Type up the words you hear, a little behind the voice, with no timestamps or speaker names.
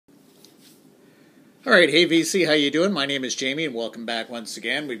All right, hey VC, how you doing? My name is Jamie, and welcome back once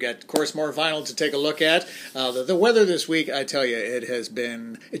again. We've got, of course, more vinyl to take a look at. The weather this week, I tell you,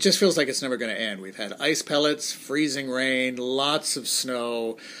 it just feels like it's never going to end. We've had ice pellets, freezing rain, lots of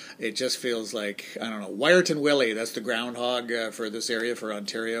snow. It just feels like, I don't know, Wyerton Willie, that's the groundhog for this area, for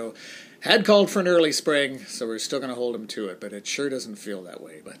Ontario, had called for an early spring, so we're still going to hold him to it, but it sure doesn't feel that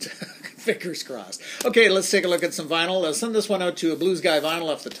way, but fingers crossed. Okay, let's take a look at some vinyl. I'll send this one out to a Blues Guy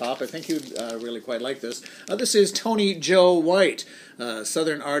Vinyl off the top. I think you'd really quite like this. This is Tony Joe White,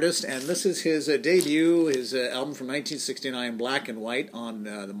 Southern artist, and this is his debut, his album from 1969, Black and White, on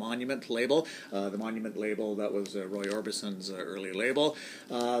the Monument label. The Monument label, that was Roy Orbison's early label.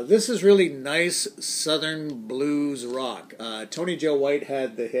 This is really nice Southern blues rock. Tony Joe White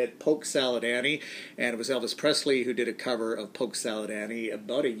had the hit Polk Salad Annie, and it was Elvis Presley who did a cover of Polk Salad Annie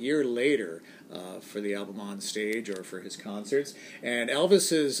about a year later for the album On Stage or for his concerts. And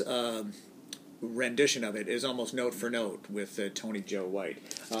Elvis's rendition of it is almost note for note with Tony Joe White.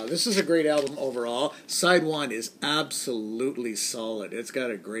 This is a great album overall. Side 1 is absolutely solid. It's got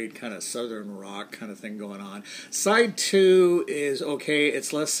a great kind of southern rock kind of thing going on. Side 2 is okay.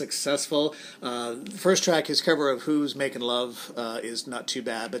 It's less successful. First track, his cover of Who's Making Love, is not too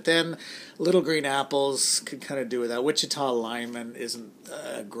bad. But then Little Green Apples could kind of do without. Wichita Lineman isn't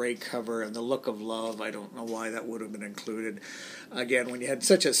a great cover. And The Look of Love, I don't know why that would have been included. Again, when you had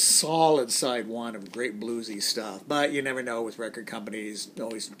such a solid side 1 of great bluesy stuff. But you never know with record companies,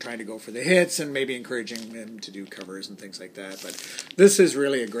 always trying to go for the hits and maybe encouraging them to do covers and things like that. But this is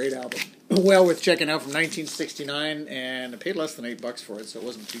really a great album. Well worth checking out, from 1969, and I paid less than $8 for it, so it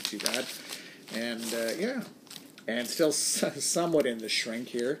wasn't too bad. And yeah, and still somewhat in the shrink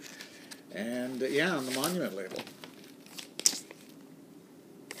here. And yeah, on the Monument label.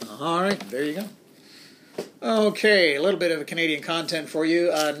 All right, there you go. Okay, a little bit of Canadian content for you.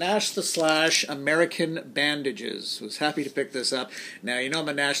 Nash The Slash, American Bandages. Was happy to pick this up. Now, you know I'm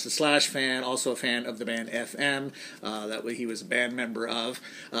a Nash The Slash fan, also a fan of the band FM, that he was a band member of.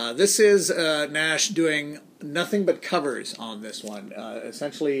 This is Nash doing nothing but covers on this one.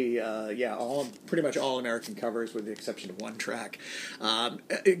 Essentially, yeah, pretty much all American covers with the exception of one track.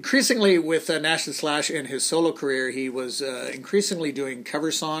 Increasingly, with Nash The Slash in his solo career, he was increasingly doing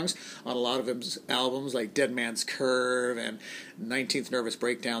cover songs on a lot of his albums, like Dead Man's Curve and 19th Nervous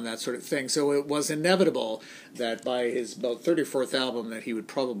Breakdown, that sort of thing. So it was inevitable that by his about 34th album that he would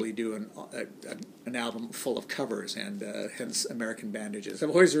probably do an album full of covers, and hence American Bandages.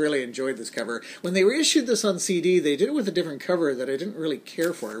 I've always really enjoyed this cover. When they reissued this on CD, they did it with a different cover that I didn't really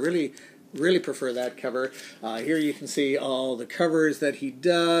care for. I really prefer that cover. Here you can see all the covers that he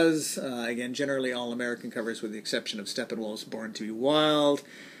does. Again, generally all American covers with the exception of Steppenwolf's Born to Be Wild.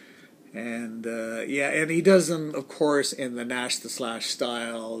 And yeah, and he does them, of course, in the Nash The Slash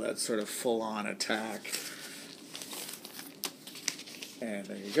style, that sort of full-on attack. And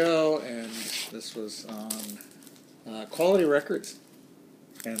there you go, and this was on Quality Records,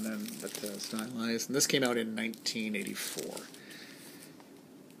 and then stylized, and this came out in 1984.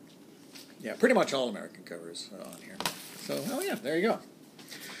 Yeah, pretty much all American covers on here. So, oh yeah, there you go.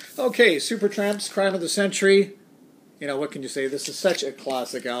 Okay, Supertramp's Crime of the Century. You know, what can you say? This is such a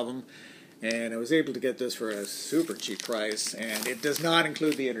classic album, and I was able to get this for a super cheap price, and it does not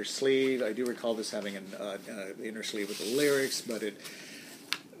include the inner sleeve. I do recall this having an inner sleeve with the lyrics, but it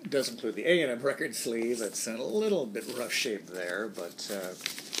does include the A&M record sleeve. That's a little bit rough shape there, but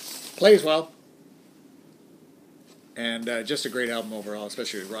plays well. And just a great album overall,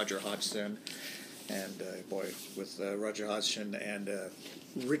 especially with Roger Hodgson, and boy, with Roger Hodgson and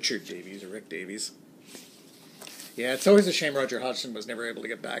Richard Davies, or Rick Davies. Yeah, it's always a shame Roger Hodgson was never able to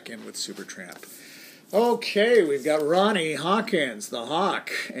get back in with Supertramp. Okay, we've got Ronnie Hawkins, the Hawk,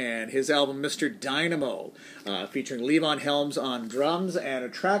 and his album Mr. Dynamo, featuring Levon Helms on drums, and a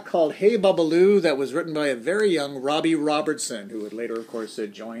track called Hey Bubbaloo that was written by a very young Robbie Robertson, who would later, of course,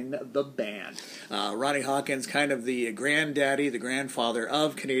 join the band. Ronnie Hawkins, kind of the granddaddy, the grandfather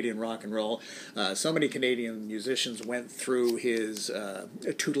of Canadian rock and roll. So many Canadian musicians went through his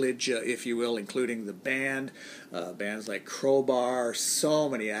tutelage, if you will, including the band, bands like Crowbar, so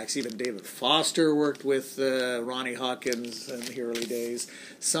many acts. Even David Foster worked with Ronnie Hawkins in the early days.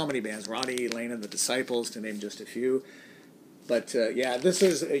 So many bands. Ronnie Lane and the Disciples, to name just a few. But yeah, this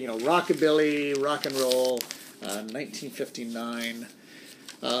is rockabilly, rock and roll, 1959.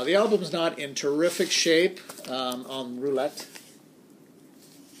 The album's not in terrific shape on Roulette,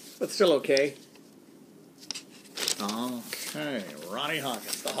 but still okay. Okay, Ronnie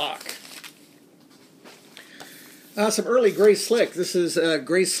Hawkins, the Hawk. Some early Grace Slick. This is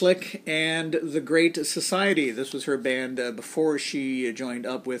Grace Slick and the Great Society. This was her band before she joined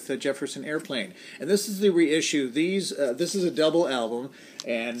up with Jefferson Airplane. And this is the reissue. This is a double album,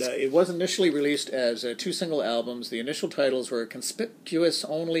 and it was initially released as two single albums. The initial titles were Conspicuous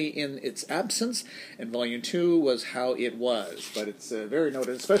Only in Its Absence, and Volume 2 was How It Was. But it's very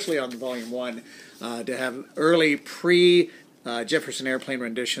noted, especially on Volume 1, to have early Jefferson Airplane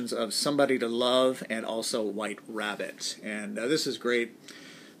renditions of Somebody to Love and also White Rabbit. And this is great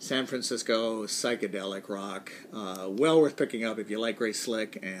San Francisco psychedelic rock. Well worth picking up if you like Grace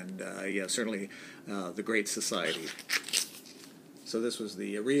Slick and, yeah, certainly The Great Society. So this was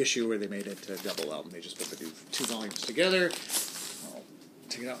the reissue where they made it a double album. They just put the two volumes together. I'll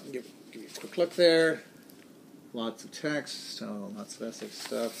take it out and give you a quick look there. Lots of text, so lots of essay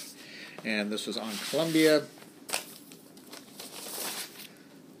stuff. And this was on Columbia.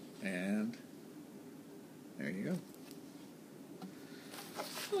 And there you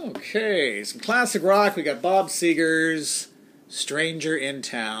go. Okay, some classic rock. We got Bob Seger's Stranger in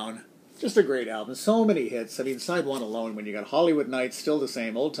Town. Just a great album. So many hits. I mean, side one alone, when you got Hollywood Nights, still the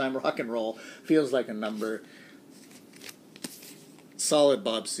same. Old-time rock and roll. Feels like a number. Solid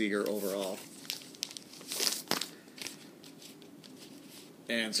Bob Seger overall.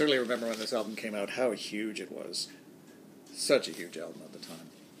 And certainly remember when this album came out, how huge it was. Such a huge album at the time.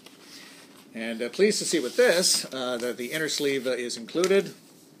 And pleased to see with this that the inner sleeve is included.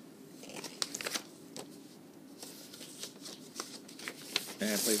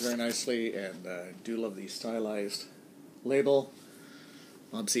 And plays very nicely, and do love the stylized label.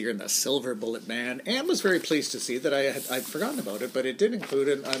 Bob Seger and the Silver Bullet Band. And was very pleased to see that I'd forgotten about it, but it did include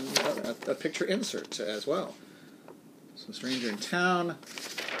a picture insert as well. So Stranger in Town.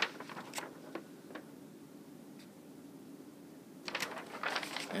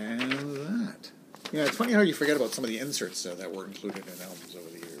 And that. Yeah, it's funny how you forget about some of the inserts that were included in albums over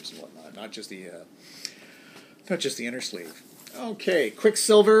the years and whatnot. Not just the inner sleeve. Okay,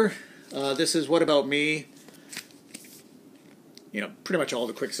 Quicksilver. This is What About Me. You know, pretty much all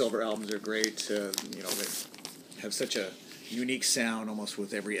the Quicksilver albums are great. You know, they have such a unique sound almost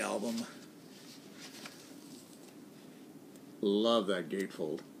with every album. Love that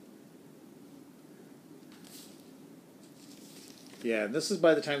gatefold. Yeah, and this is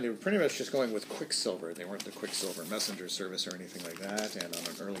by the time they were pretty much just going with Quicksilver. They weren't the Quicksilver Messenger service or anything like that. And on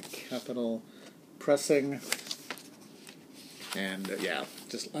an early Capitol pressing. And, yeah,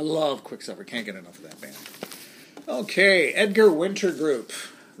 I love Quicksilver. Can't get enough of that band. Okay, Edgar Winter Group.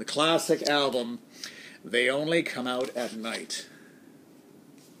 The classic album, They Only Come Out at Night.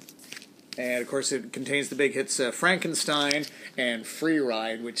 And, of course, it contains the big hits Frankenstein and Free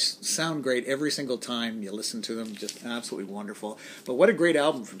Ride, which sound great every single time you listen to them. Just absolutely wonderful. But what a great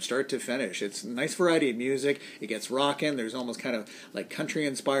album from start to finish. It's a nice variety of music. It gets rockin'. There's almost kind of like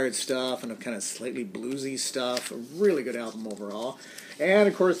country-inspired stuff and kind of slightly bluesy stuff. A really good album overall. And,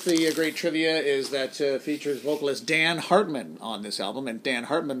 of course, the great trivia is that features vocalist Dan Hartman on this album. And Dan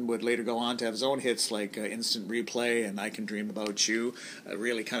Hartman would later go on to have his own hits like Instant Replay and I Can Dream About You.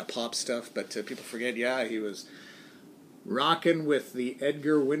 Really kind of pop stuff. But people forget, yeah, he was rocking with the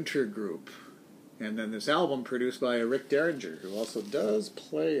Edgar Winter Group. And then this album produced by Rick Derringer, who also does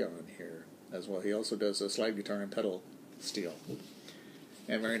play on here as well. He also does a slide guitar and pedal steel.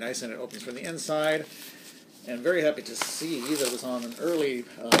 And very nice, and it opens from the inside. And very happy to see that it was on an early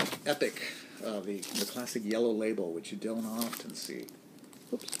Epic, the classic yellow label, which you don't often see.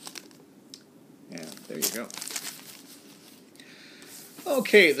 Oops. And there you go.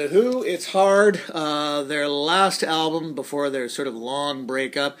 Okay, The Who, It's Hard, their last album before their sort of long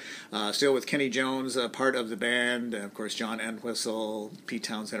breakup, still with Kenny Jones, part of the band, of course John Entwistle, Pete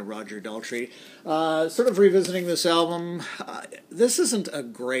Townsend, and Roger Daltrey. Sort of revisiting this album. This isn't a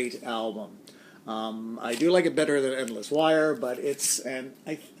great album. I do like it better than Endless Wire, but it's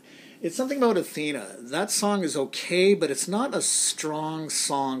something about Athena. That song is okay, but it's not a strong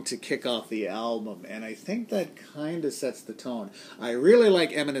song to kick off the album, and I think that kind of sets the tone. I really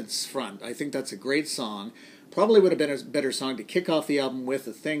like Eminence Front. I think that's a great song. Probably would have been a better song to kick off the album with.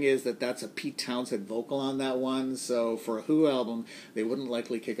 The thing is that's a Pete Townsend vocal on that one, so for a Who album, they wouldn't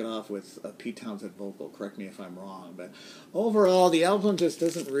likely kick it off with a Pete Townsend vocal. Correct me if I'm wrong, but overall, the album just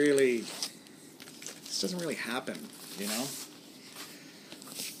doesn't really happen, you know?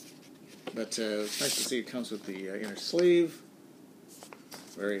 But it's nice to see it comes with the inner sleeve.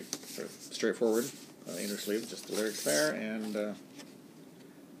 Very sort of straightforward inner sleeve, just the lyrics there. And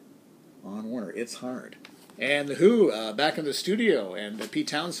on Warner, It's Hard. And The Who, back in the studio, and Pete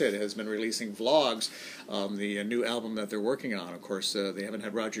Townsend has been releasing vlogs on the new album that they're working on. Of course, they haven't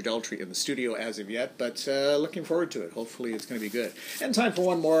had Roger Daltrey in the studio as of yet, but looking forward to it. Hopefully it's going to be good. And time for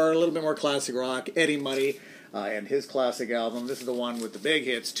one more, a little bit more classic rock, Eddie Money and his classic album. This is the one with the big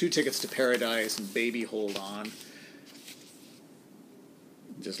hits, Two Tickets to Paradise and Baby Hold On.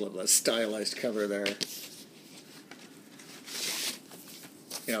 Just love that stylized cover there.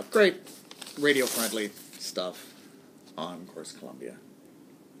 You know, great radio-friendly stuff on, of course, Columbia.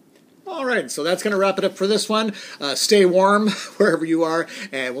 All right, so that's going to wrap it up for this one. Stay warm wherever you are,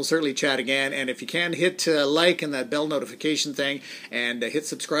 and we'll certainly chat again. And if you can, hit like and that bell notification thing, and hit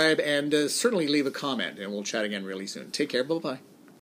subscribe, and certainly leave a comment, and we'll chat again really soon. Take care. Bye-bye.